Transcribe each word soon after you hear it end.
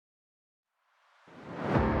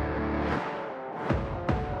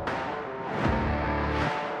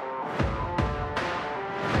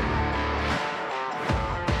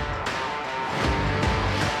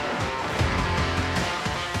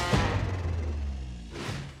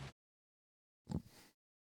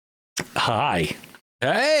Hi.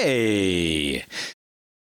 Hey.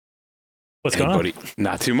 What's going on?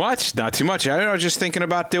 Not too much. I was just thinking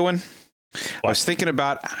about I was thinking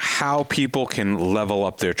about how people can level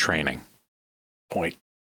up their training.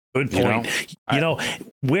 Good point.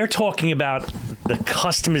 We're talking about the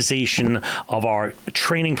customization of our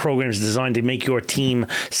training programs designed to make your team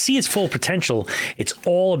see its full potential. It's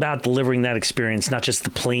all about delivering that experience, not just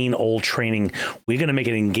the plain old training. We're going to make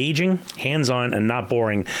it engaging, hands-on, and not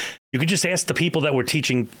boring. You could just ask the people that we're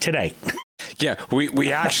teaching today. Yeah,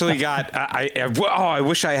 we actually got, I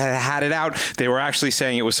wish I had it out. They were actually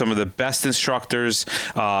saying it was some of the best instructors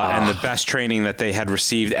and the best training that they had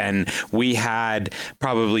received. And we had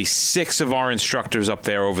probably 6 of our instructors up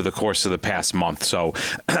there over the course of the past month. So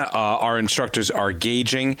our instructors are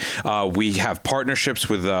gauging. We have partnerships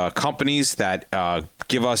with companies that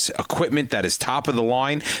give us equipment that is top of the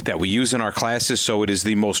line that we use in our classes. So it is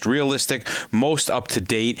the most realistic, most up to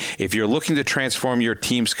date. If you're looking to transform your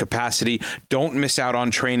team's capacity, don't miss out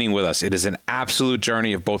on training with us. It is an absolute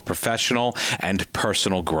journey of both professional and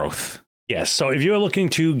personal growth. Yes. So if you're looking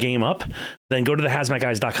to game up, then go to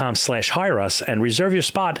thehazmatguys.com/hire us and reserve your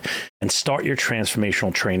spot and start your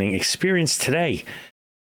transformational training experience today.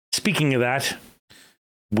 Speaking of that,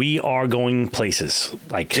 we are going places.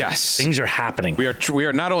 Yes. Things are happening. We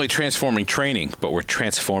are not only transforming training, but we're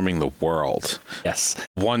transforming the world. Yes.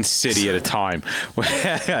 One city at a time.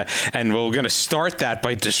 And we're going to start that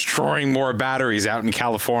by destroying more batteries out in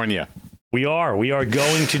California. We are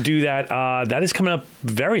going to do that. That is coming up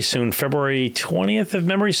very soon, February 20th, if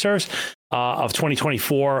memory serves, of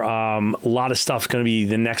 2024. A lot of stuff going to be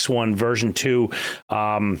the next one, version 2.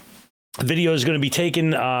 Video is going to be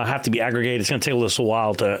taken, have to be aggregated. It's going to take a little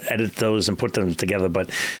while to edit those and put them together, but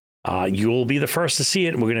you'll be the first to see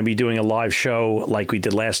it. We're going to be doing a live show like we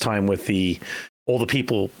did last time with all the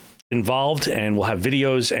people involved, and we'll have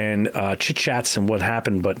videos and chit chats and what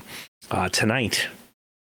happened. But tonight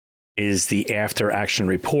is the after action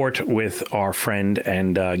report with our friend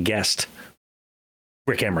and guest,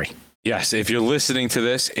 Rick Emery. Yes, if you're listening to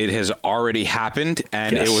this, it has already happened,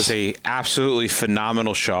 and It was a absolutely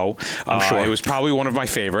phenomenal show. I'm sure. It was probably one of my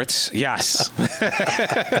favorites. Yes.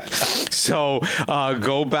 So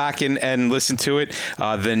go back and listen to it.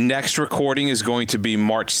 The next recording is going to be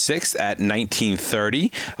March 6th at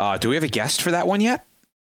 1930. Do we have a guest for that one yet?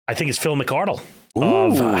 I think it's Phil McArdle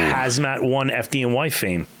of Hazmat One FDNY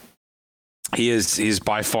fame. He's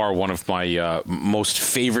by far one of my most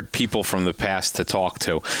favorite people from the past to talk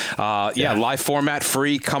to. Live format,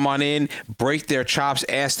 free. Come on in, break their chops,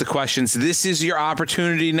 ask the questions. This is your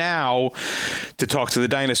opportunity now to talk to the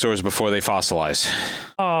dinosaurs before they fossilize.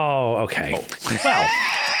 Oh, okay. Well,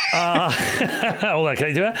 hold on, can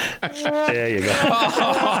I do it? There you go.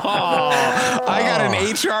 I got an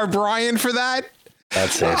HR Brian for that.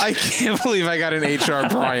 That's it. I can't believe I got an HR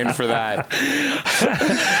Brian for that.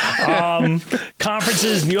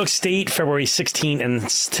 Conferences, New York State, February 16th and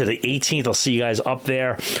to the 18th. I'll see you guys up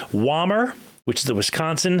there. WAMR, which is the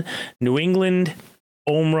Wisconsin, New England,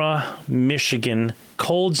 OMRA, Michigan,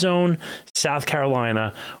 Cold Zone, South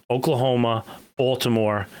Carolina, Oklahoma,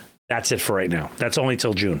 Baltimore. That's it for right now. That's only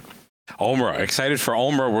till June. OMRA, excited for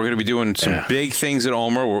OMRA. We're going to be doing some big things at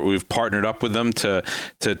OMRA. We've partnered up with them to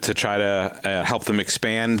try to help them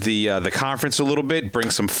expand the conference a little bit, bring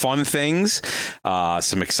some fun things,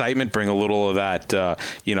 some excitement, bring a little of that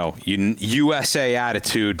USA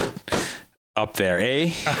attitude up there,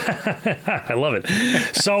 eh? I love it.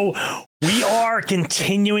 So we are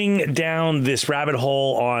continuing down this rabbit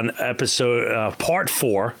hole on episode part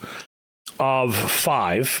 4. Of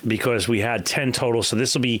 5, because we had 10 total. So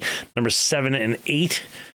this will be number 7 and 8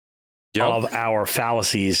 of our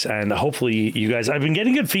fallacies. And hopefully you guys, I've been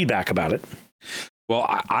getting good feedback about it. Well,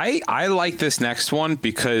 I like this next one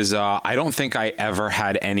because I don't think I ever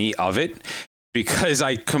had any of it, because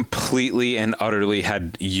I completely and utterly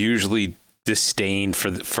had usually disdain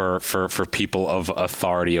for people of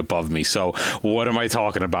authority above me. So what am I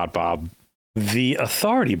talking about, Bob? The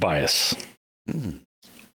authority bias.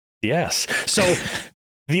 Yes. So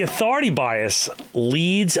the authority bias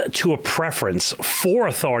leads to a preference for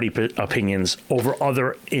authority opinions over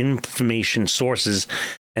other information sources,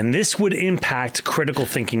 and this would impact critical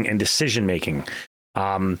thinking and decision making.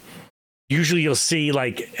 Usually you'll see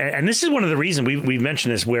and this is one of the reasons we've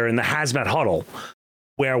mentioned this, where in the Hazmat Huddle,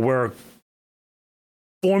 where we're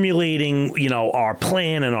formulating, our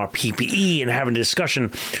plan and our PPE and having a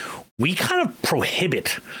discussion, we kind of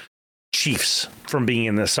prohibit chiefs from being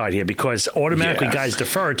in this side here, because automatically guys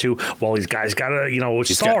defer to, well, these guys got a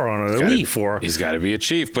star on it, a leaf, or he's got to be a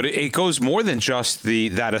chief. But it goes more than just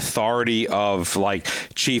that authority of like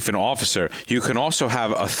chief and officer. You can also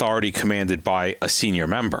have authority commanded by a senior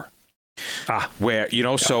member. Where,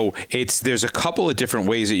 so there's a couple of different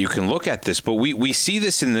ways that you can look at this, but we see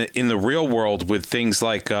this in the real world with things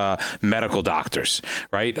like medical doctors,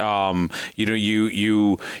 right?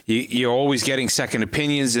 You're always getting second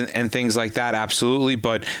opinions and things like that. Absolutely.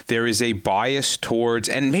 But there is a bias towards,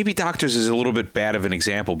 and maybe doctors is a little bit bad of an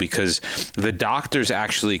example, because the doctors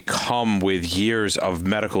actually come with years of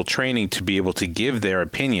medical training to be able to give their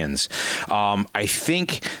opinions. I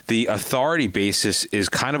think the authority basis is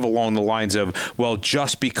kind of along the lines of, well,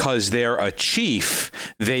 just because they're a chief,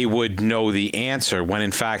 they would know the answer, when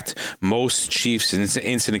in fact most chiefs and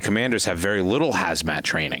incident commanders have very little hazmat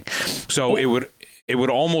training. So it would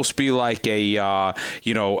almost be like a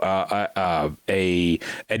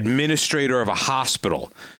administrator of a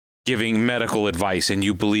hospital giving medical advice and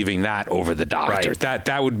you believing that over the doctor. Right.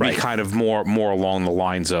 That would be kind of more along the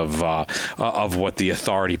lines of what the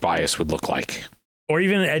authority bias would look like. Or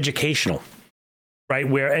even educational. Right,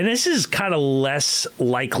 and this is kind of less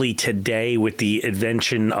likely today with the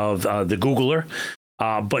invention of the Googler,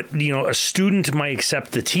 but a student might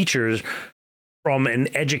accept the teachers from an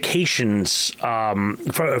education's from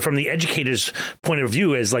the educator's point of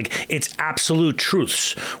view as like it's absolute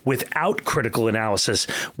truths without critical analysis.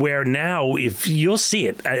 Where now, if you'll see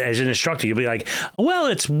it as an instructor, you'll be like, well,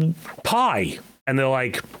 it's pi, and they're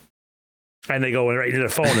like. And they go right into their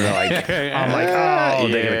phone and they're like, I'm like, oh,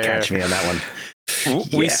 they're going to catch me on that one.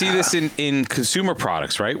 We see this in consumer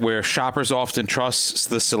products, right? Where shoppers often trust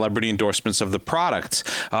the celebrity endorsements of the products,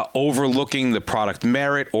 overlooking the product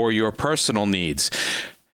merit or your personal needs.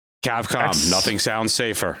 Capcom, nothing sounds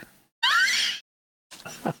safer.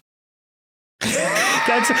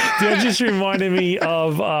 That just reminded me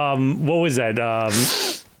of, what was that?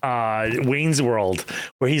 Wayne's World,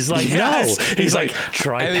 where he's like, no, he's like,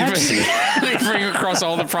 try Pepsi. They bring across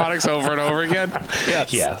all the products over and over again.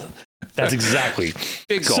 Yes. Yeah. That's exactly.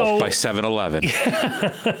 Big Gulp by 7-Eleven.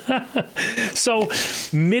 So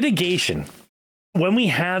mitigation, when we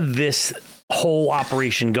have this whole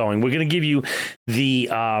operation going, we're going to give you the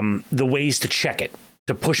ways to check it,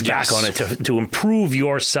 to push back on it, to improve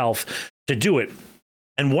yourself, to do it.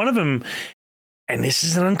 And one of them, and this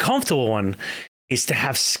is an uncomfortable one, is to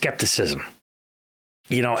have skepticism.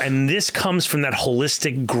 And this comes from that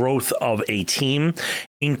holistic growth of a team,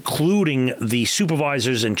 including the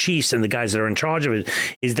supervisors and chiefs and the guys that are in charge of it,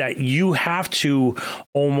 is that you have to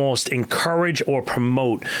almost encourage or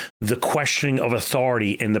promote the questioning of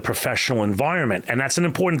authority in the professional environment. And that's an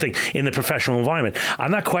important thing in the professional environment.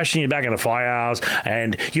 I'm not questioning you back in the firehouse,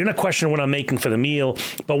 and you're not questioning what I'm making for the meal.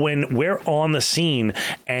 But when we're on the scene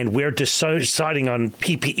and we're deciding on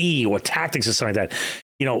PPE or tactics or something like that,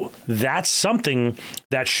 that's something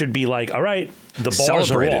that should be like, all right, the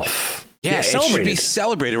bars are off. Yeah, it should be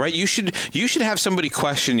celebrated, right? You should have somebody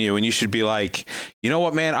question you, and you should be like, you know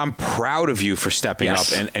what, man, I'm proud of you for stepping up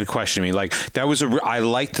and questioning me. Like, that was I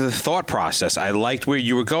liked the thought process. I liked where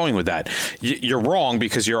you were going with that. You're wrong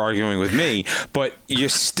because you're arguing with me, but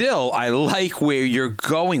I like where you're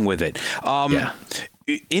going with it.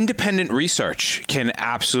 Independent research can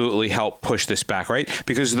absolutely help push this back, right?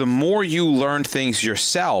 Because the more you learn things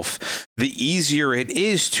yourself, the easier it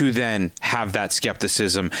is to then have that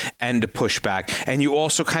skepticism and to push back. And you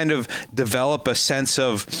also kind of develop a sense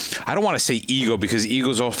of, I don't want to say ego, because ego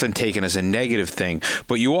is often taken as a negative thing,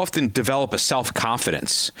 but you often develop a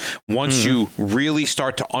self-confidence once you really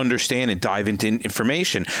start to understand and dive into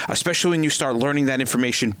information, especially when you start learning that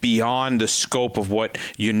information beyond the scope of what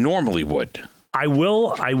you normally would. I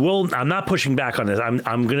will. I'm not pushing back on this. I'm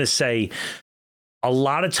going to say a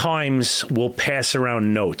lot of times we'll pass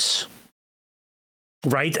around notes,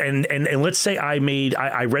 right? And let's say I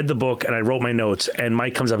read the book and I wrote my notes, and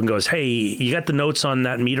Mike comes up and goes, hey, you got the notes on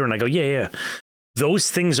that meter? And I go, yeah. Those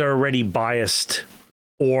things are already biased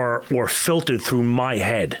or filtered through my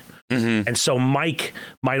head. Mm-hmm. And so Mike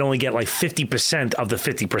might only get like 50% of the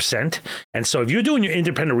 50%. And so if you're doing your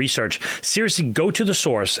independent research, seriously, go to the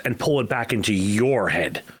source and pull it back into your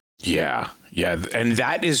head. Yeah. And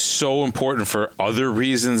that is so important for other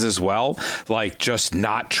reasons as well, like just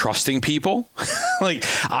not trusting people. Like,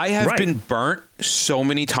 I have been burnt so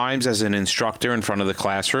many times as an instructor in front of the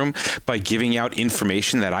classroom by giving out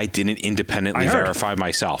information that I didn't independently verify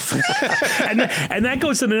myself. And that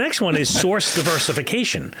goes to the next one, is source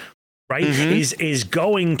diversification. right? Is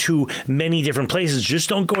going to many different places. Just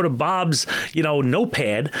don't go to Bob's,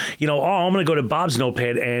 notepad. I'm going to go to Bob's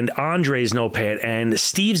notepad and Andre's notepad and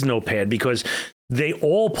Steve's notepad, because they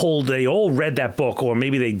all read that book, or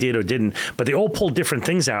maybe they did or didn't, but they all pulled different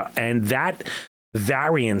things out. And that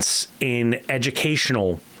variance in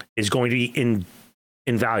educational is going to be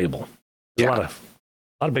invaluable. A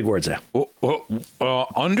lot of big words there.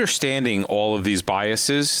 Understanding all of these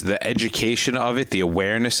biases, the education of it, the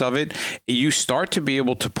awareness of it, you start to be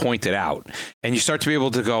able to point it out, and you start to be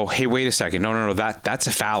able to go, hey, wait a second. No, that's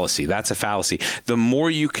a fallacy. That's a fallacy. The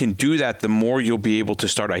more you can do that, the more you'll be able to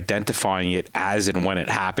start identifying it as and when it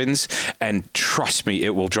happens. And trust me,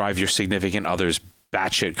 it will drive your significant others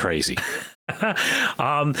batshit crazy.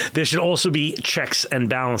 There should also be checks and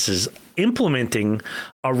balances. Implementing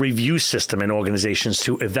a review system in organizations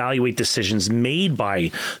to evaluate decisions made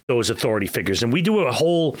by those authority figures. And we do a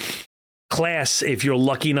whole class, if you're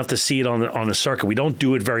lucky enough to see it on the circuit. We don't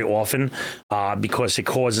do it very often because it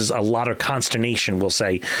causes a lot of consternation, we'll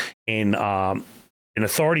say, in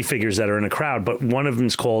authority figures that are in a crowd. But one of them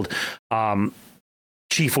is called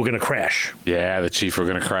Chief, We're Going to Crash. Yeah, the Chief, We're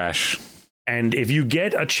Going to Crash. And if you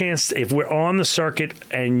get a chance, if we're on the circuit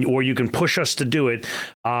or you can push us to do it,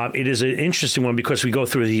 it is an interesting one, because we go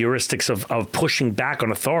through the heuristics of pushing back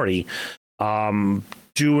on authority,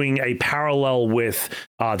 doing a parallel with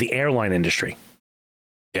the airline industry.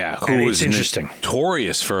 Yeah, who was interesting,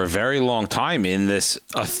 notorious for a very long time in this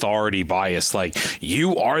authority bias. Like,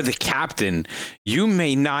 you are the captain. You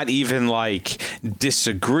may not even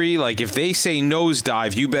disagree. Like, if they say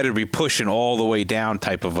nosedive, you better be pushing all the way down,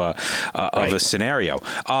 type of a scenario.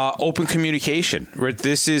 Open communication. Right?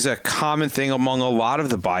 This is a common thing among a lot of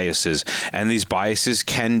the biases, and these biases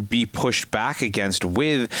can be pushed back against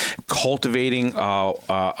with cultivating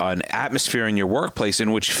an atmosphere in your workplace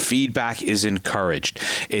in which feedback is encouraged.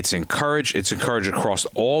 It's encouraged across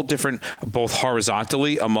all different, both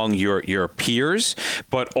horizontally among your peers,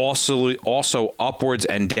 but also upwards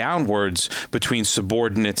and downwards between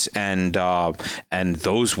subordinates and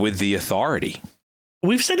those with the authority.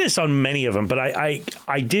 We've said this on many of them, but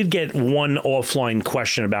I did get one offline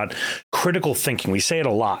question about critical thinking. We say it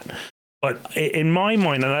a lot. But in my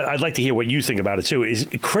mind, and I'd like to hear what you think about it too, is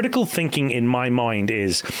critical thinking in my mind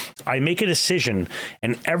is I make a decision,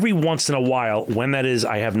 and every once in a while, when that is,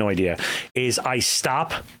 I have no idea, is I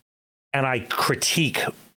stop and I critique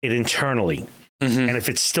it internally. Mm-hmm. And if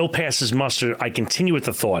it still passes muster, I continue with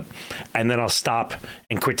the thought, and then I'll stop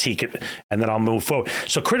and critique it, and then I'll move forward.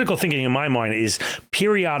 So critical thinking in my mind is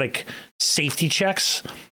periodic safety checks.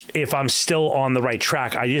 If I'm still on the right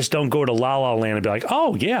track, I just don't go to La La Land and be like,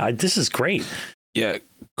 oh, yeah, this is great. Yeah.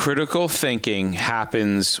 Critical thinking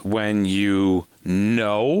happens when you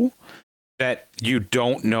know that you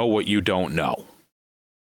don't know what you don't know.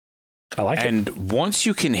 I like it. And once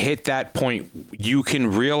you can hit that point, you can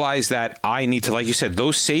realize that I need to, like you said,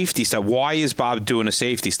 those safety stop. Why is Bob doing a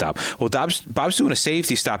safety stop? Well, Bob's doing a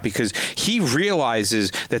safety stop because he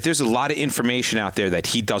realizes that there's a lot of information out there that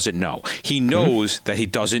he doesn't know. He knows that he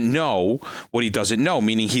doesn't know what he doesn't know,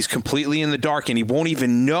 meaning he's completely in the dark, and he won't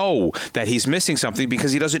even know that he's missing something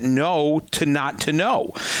because he doesn't know to not to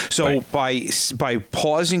know. So by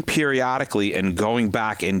pausing periodically and going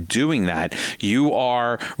back and doing that, you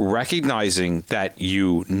are recognizing that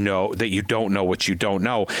you know that you don't know what you don't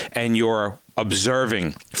know, and you're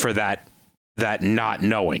observing for that not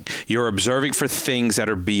knowing. You're observing for things that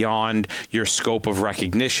are beyond your scope of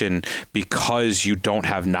recognition because you don't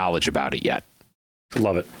have knowledge about it yet.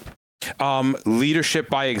 Love it. Leadership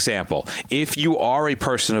by example. If you are a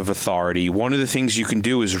person of authority, one of the things you can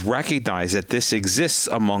do is recognize that this exists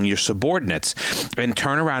among your subordinates and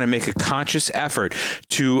turn around and make a conscious effort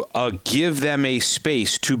to give them a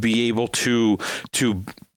space to be able to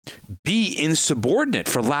be insubordinate,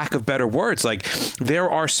 for lack of better words. Like, there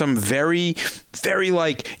are some very, very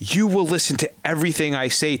you will listen to everything I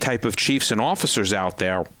say type of chiefs and officers out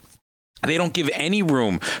there. They don't give any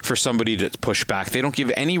room for somebody to push back. They don't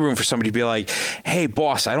give any room for somebody to be like, hey,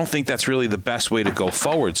 boss, I don't think that's really the best way to go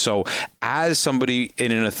forward. So as somebody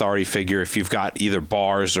in an authority figure, if you've got either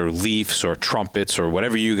bars or leafs or trumpets or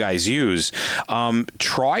whatever you guys use,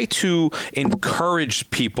 try to encourage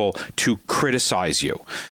people to criticize you.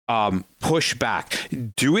 Push back.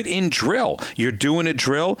 Do it in drill. You're doing a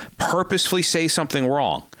drill, purposefully say something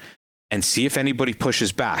wrong and see if anybody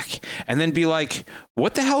pushes back, and then be like,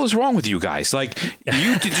 what the hell is wrong with you guys? Like, are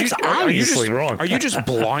you just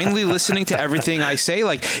blindly listening to everything I say?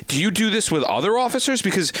 Like, do you do this with other officers?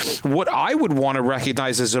 Because what I would want to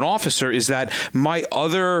recognize as an officer is that my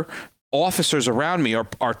other officers around me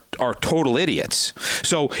are total idiots.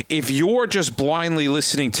 So if you're just blindly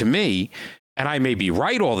listening to me, and I may be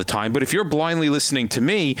right all the time, but if you're blindly listening to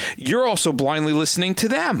me, you're also blindly listening to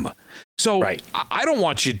them. So I don't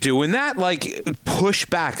want you doing that. Like, push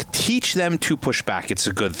back, teach them to push back. It's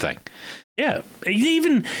a good thing. Yeah.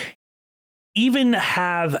 Even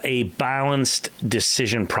have a balanced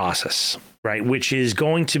decision process, right? Which is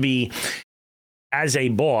going to be, as a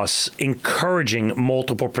boss, encouraging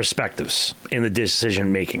multiple perspectives in the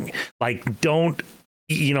decision making. Like, don't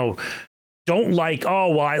like, oh,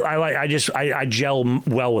 well, I gel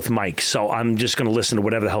well with Mike, so I'm just going to listen to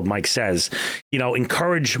whatever the hell Mike says.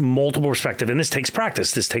 Encourage multiple perspective, and this takes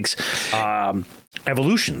practice. This takes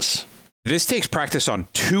evolutions. This takes practice on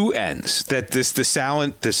two ends.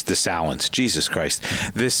 Jesus Christ,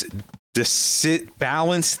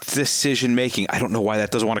 balanced decision making. I don't know why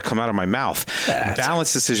that doesn't want to come out of my mouth.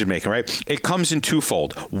 Balanced decision making, right? It comes in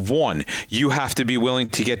twofold. One, you have to be willing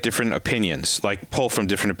to get different opinions, like pull from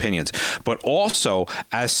different opinions, but also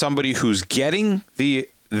as somebody who's getting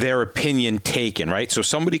their opinion taken, right? So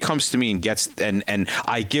somebody comes to me and and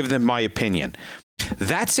I give them my opinion.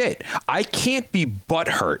 That's it. I can't be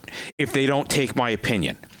butthurt if they don't take my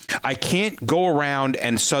opinion. I can't go around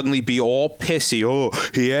and suddenly be all pissy. Oh,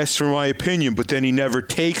 he asked for my opinion, but then he never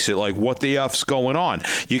takes it. Like, what the F's going on?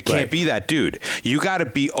 You can't be that dude. You got to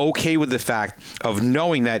be okay with the fact of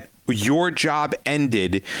knowing that your job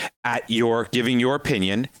ended at your giving your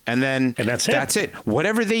opinion, and that's it.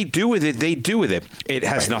 Whatever they do with it, they do with it. It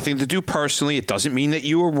has nothing to do personally. It doesn't mean that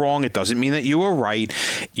you were wrong. It doesn't mean that you were right.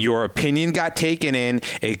 Your opinion got taken in.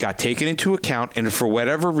 It got taken into account, and for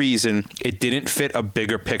whatever reason, it didn't fit a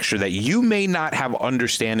bigger picture that you may not have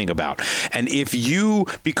understanding about. And if you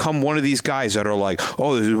become one of these guys that are like,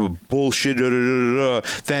 oh, this is bullshit,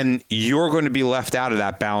 then you're going to be left out of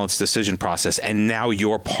that balanced decision process, and now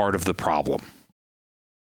you're part of the problem.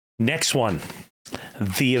 Next one,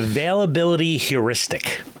 the availability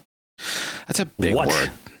heuristic. That's a big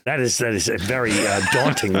word. That is a very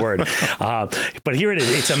daunting word. But here it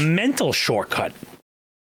is. It's a mental shortcut.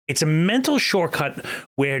 It's a mental shortcut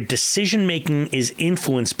where decision-making is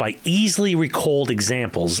influenced by easily recalled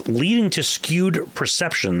examples, leading to skewed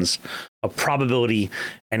perceptions of probability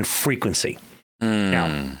and frequency.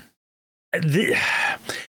 Now,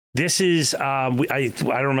 this is, I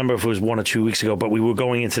don't remember if it was 1 or 2 weeks ago, but we were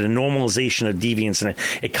going into the normalization of deviance, and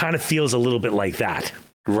it kind of feels a little bit like that.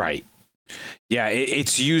 Right. Yeah,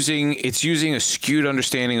 it's using a skewed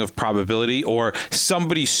understanding of probability, or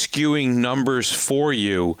somebody skewing numbers for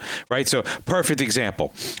you, right? So, perfect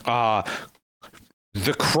example. The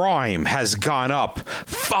crime has gone up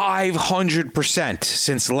 500%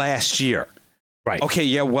 since last year. Right. Okay,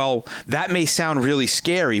 yeah, well, that may sound really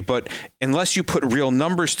scary, but unless you put real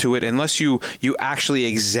numbers to it, unless you actually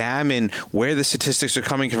examine where the statistics are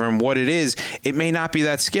coming from, what it is, it may not be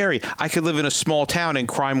that scary. I could live in a small town and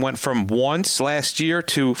crime went from once last year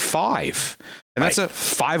to 5. And that's a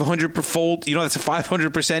 500-fold, that's a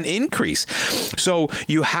 500% increase. So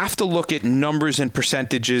you have to look at numbers and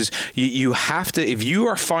percentages. You have to, if you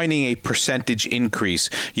are finding a percentage increase,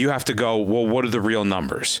 you have to go, well, what are the real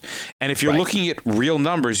numbers? And if you're looking at real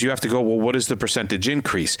numbers, you have to go, well, what is the percentage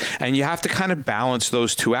increase? And you have to kind of balance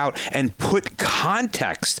those two out and put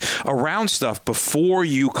context around stuff before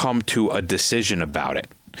you come to a decision about it.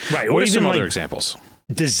 Right. What are some other examples?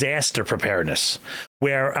 Disaster preparedness,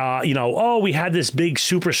 where we had this big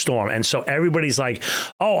superstorm, and so everybody's like,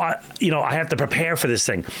 I have to prepare for this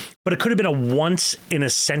thing, but it could have been a once in a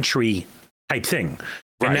century type thing.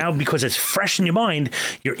 And now, because it's fresh in your mind,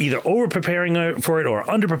 you're either over preparing for it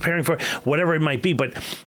or under preparing for it, whatever it might be. But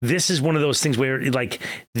this is one of those things where, like,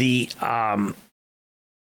 it's a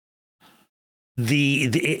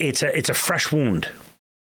fresh wound.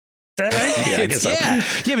 Yeah,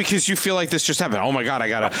 because you feel like this just happened. Oh my God, I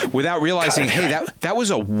gotta, without realizing, hey, that was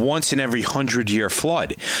a once in every 100-year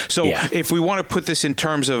flood. So if we want to put this in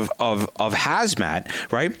terms of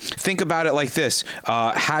hazmat, right? Think about it like this: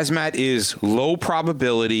 hazmat is low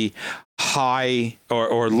probability, high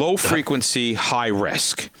or low frequency, high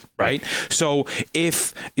risk, right? So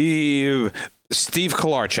if Steve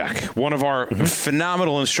Kolarchuk, one of our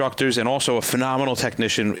phenomenal instructors and also a phenomenal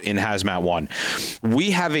technician in Hazmat 1.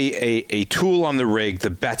 We have a tool on the rig, the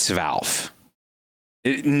BETS valve.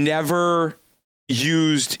 It never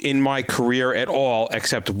used in my career at all,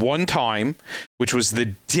 except one time, which was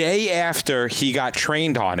the day after he got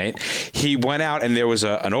trained on it. He went out and there was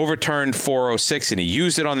an overturned 406, and he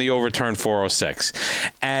used it on the overturned 406.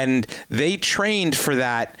 And they trained for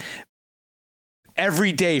that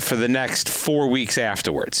every day for the next 4 weeks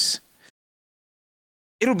afterwards.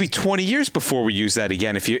 it'll be 20 years before we use that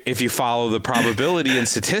again if you follow the probability and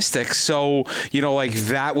statistics. So, like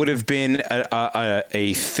that would have been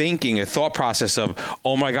a thought process of,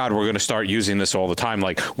 oh my God, we're going to start using this all the time.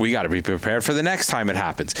 Like, we got to be prepared for the next time it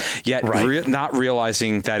happens. Yet not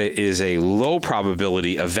realizing that it is a low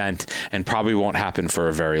probability event and probably won't happen for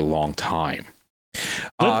a very long time.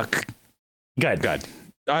 Good.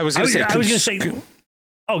 I was going to say.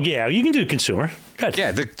 Oh yeah, you can do consumer. Good.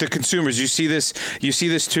 Yeah, the consumers. You see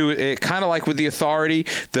this too. Kind of like with the authority,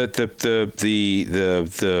 the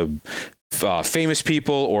famous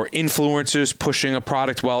people or influencers pushing a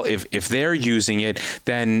product. Well, if they're using it,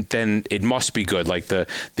 then it must be good. Like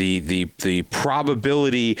the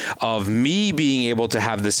probability of me being able to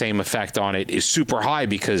have the same effect on it is super high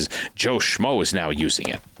because Joe Schmo is now using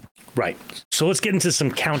it. Right. So let's get into some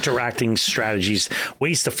counteracting strategies,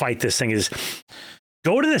 ways to fight this thing. Is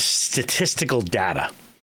go to the statistical data.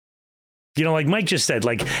 Like Mike just said,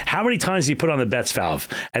 like, how many times do you put on the bets valve?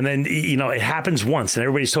 And then, it happens once and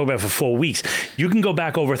everybody's talking about it for 4 weeks. You can go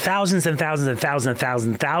back over thousands and thousands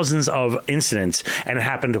and thousands of incidents, and it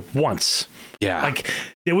happened once. Yeah. Like,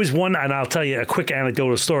 there was one, and I'll tell you a quick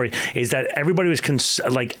anecdotal story, is that everybody was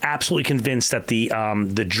absolutely convinced that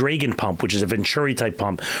the Dragon pump, which is a Venturi type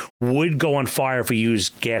pump, would go on fire if we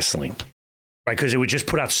used gasoline. Right, because it would just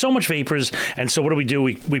put out so much vapors. And so what do?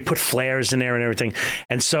 We put flares in there and everything.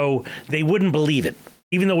 And so they wouldn't believe it.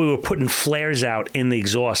 Even though we were putting flares out in the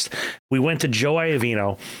exhaust, we went to Joe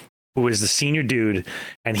Iovino, who is the senior dude,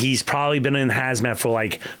 and he's probably been in hazmat for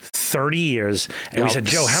like 30 years. And we said,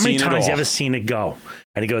 Joe, how many times have you ever seen it go?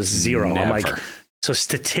 And he goes, 0. Never. I'm like, so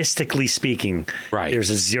statistically speaking,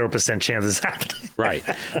 there's a 0% chance it's happening. Right.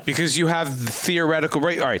 Because you have the theoretical,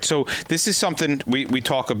 right? All right. So this is something we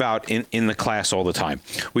talk about in the class all the time.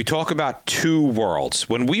 We talk about two worlds.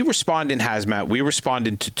 When we respond in hazmat, we respond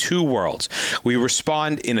into two worlds. We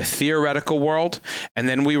respond in a theoretical world, and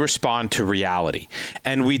then we respond to reality.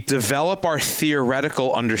 And we develop our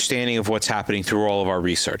theoretical understanding of what's happening through all of our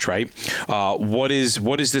research, right? What is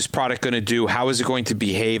this product going to do? How is it going to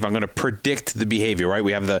behave? I'm going to predict the behavior. Right?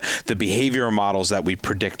 We have the behavioral models that we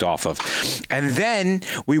predict off of. And then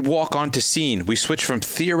we walk onto scene. We switch from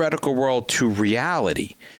theoretical world to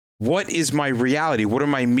reality. What is my reality? What are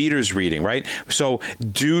my meters reading, right? So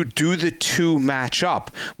do the two match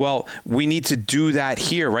up? Well, we need to do that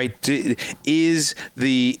here, right? Is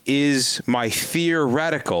my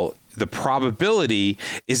theoretical, the probability,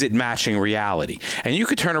 is it matching reality? And you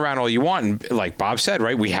could turn around all you want, and like Bob said,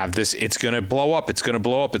 right, we have this, it's going to blow up, it's going to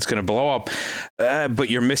blow up, it's going to blow up, but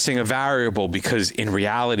you're missing a variable because in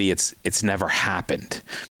reality, it's never happened.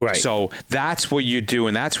 Right. So that's what you do,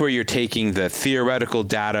 and that's where you're taking the theoretical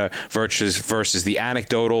data versus the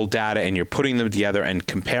anecdotal data, and you're putting them together and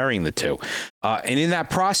comparing the two. And in that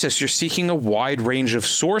process, you're seeking a wide range of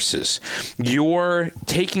sources. You're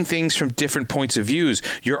taking things from different points of views.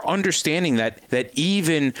 You're understanding that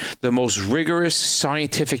even the most rigorous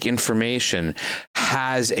scientific information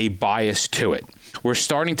has a bias to it. We're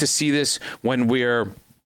starting to see this when we're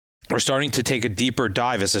starting to take a deeper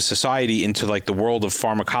dive as a society into like the world of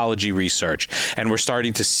pharmacology research. And we're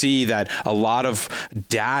starting to see that a lot of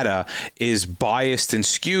data is biased and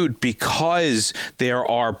skewed because there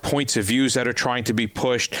are points of views that are trying to be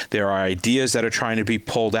pushed. There are ideas that are trying to be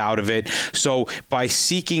pulled out of it. So by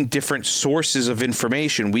seeking different sources of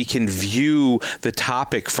information, we can view the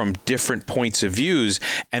topic from different points of views,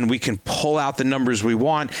 and we can pull out the numbers we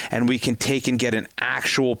want, and we can take and get an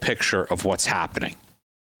actual picture of what's happening.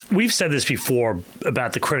 We've said this before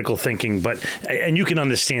about the critical thinking, and you can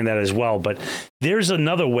understand that as well. But there's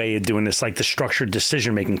another way of doing this, like the structured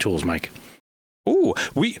decision-making tools, Mike. Ooh,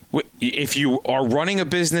 if you are running a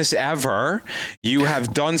business ever, you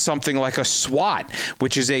have done something like a SWOT,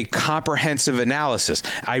 which is a comprehensive analysis.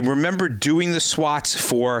 I remember doing the SWOTs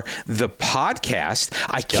for the podcast.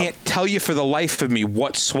 I can't tell you for the life of me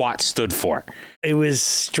what SWOT stood for. It was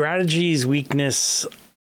strategies, weakness,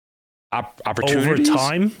 opportunities?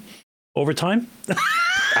 Over time?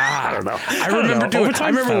 I don't know. I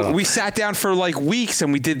remember we sat down for like weeks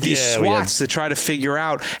and we did these SWOTs to try to figure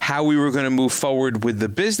out how we were going to move forward with the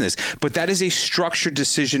business. But that is a structured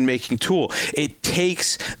decision-making tool. It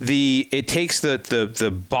takes the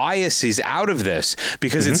biases out of this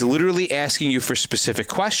because it's literally asking you for specific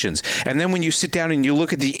questions. And then when you sit down and you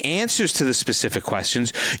look at the answers to the specific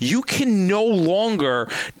questions, you can no longer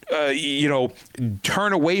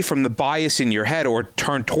turn away from the bias in your head or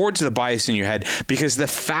turn towards the bias in your head because the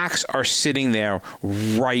facts are sitting there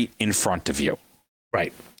right in front of you.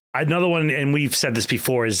 Right. Another one, and we've said this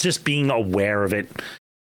before, is just being aware of it.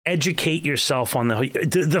 educate yourself on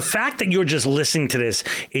the fact that you're just listening to this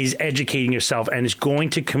is educating yourself, and is going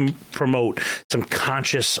to promote some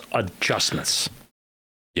conscious adjustments.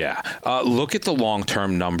 Yeah. Look at the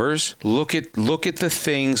long-term numbers. Look at the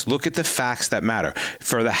things, look at the facts that matter.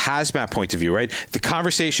 For the hazmat point of view, right? The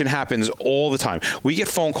conversation happens all the time. We get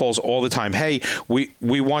phone calls all the time. Hey, we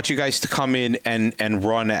want you guys to come in and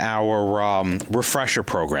run our refresher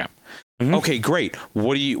program. Mm-hmm. Okay, great.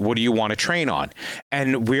 What do you want to train on?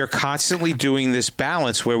 And we're constantly doing this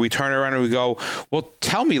balance where we turn around and we go, well,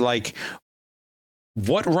 tell me, like,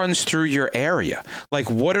 what runs through your area? Like,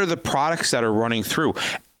 what are the products that are running through?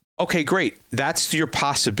 Okay, great. That's your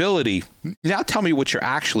possibility. Now tell me what you're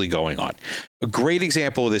actually going on. A great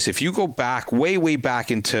example of this, if you go back, way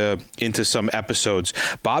back into some episodes,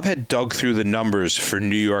 Bob had dug through the numbers for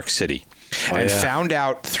New York City. Found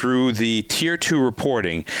out through the tier 2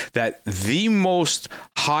 reporting that the most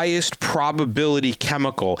highest probability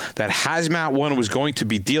chemical that Hazmat 1 was going to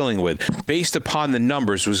be dealing with, based upon the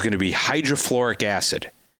numbers, was going to be hydrofluoric acid.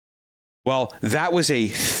 Well, that was a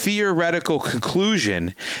theoretical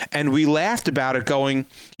conclusion, and we laughed about it going,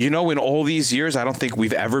 in all these years, I don't think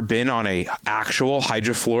we've ever been on a actual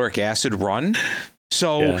hydrofluoric acid run.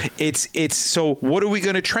 So so what are we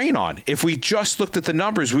going to train on? If we just looked at the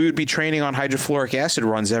numbers, we would be training on hydrofluoric acid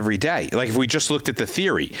runs every day. Like, if we just looked at the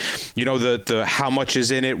theory, the how much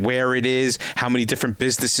is in it, where it is, how many different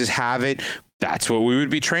businesses have it, that's what we would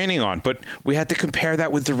be training on. But we had to compare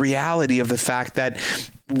that with the reality of the fact that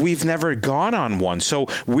we've never gone on one. So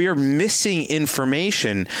we're missing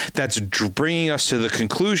information that's bringing us to the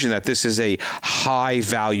conclusion that this is a high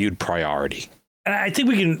valued priority. And I think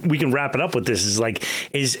we can wrap it up with this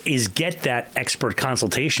is get that expert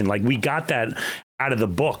consultation. Like, we got that out of the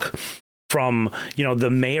book from, the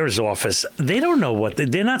mayor's office. They don't know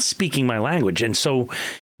they're not speaking my language. And so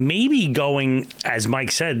maybe going, as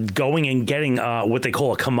Mike said, going and getting what they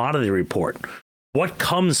call a commodity report. What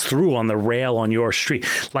comes through on the rail on your street?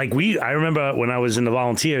 Like, I remember when I was in the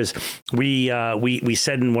volunteers, we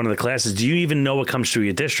said in one of the classes, do you even know what comes through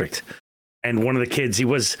your district? And one of the kids, he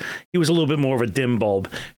was a little bit more of a dim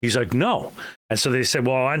bulb. He's like, no. And so they said,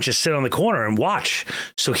 well, why don't you sit on the corner and watch?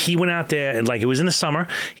 So he went out there, and, like, it was in the summer.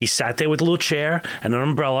 He sat there with a little chair and an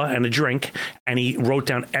umbrella and a drink, and he wrote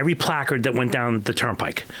down every placard that went down the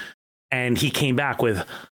turnpike. And he came back with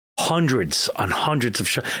hundreds on hundreds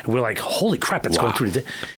of and we're like, holy crap, it's going through.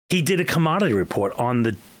 He did a commodity report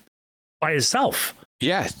by himself.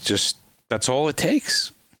 Yeah, just that's all it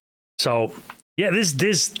takes. So yeah,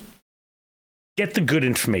 this get the good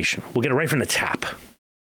information. We'll get it right from the tap.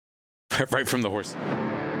 Right from the horse.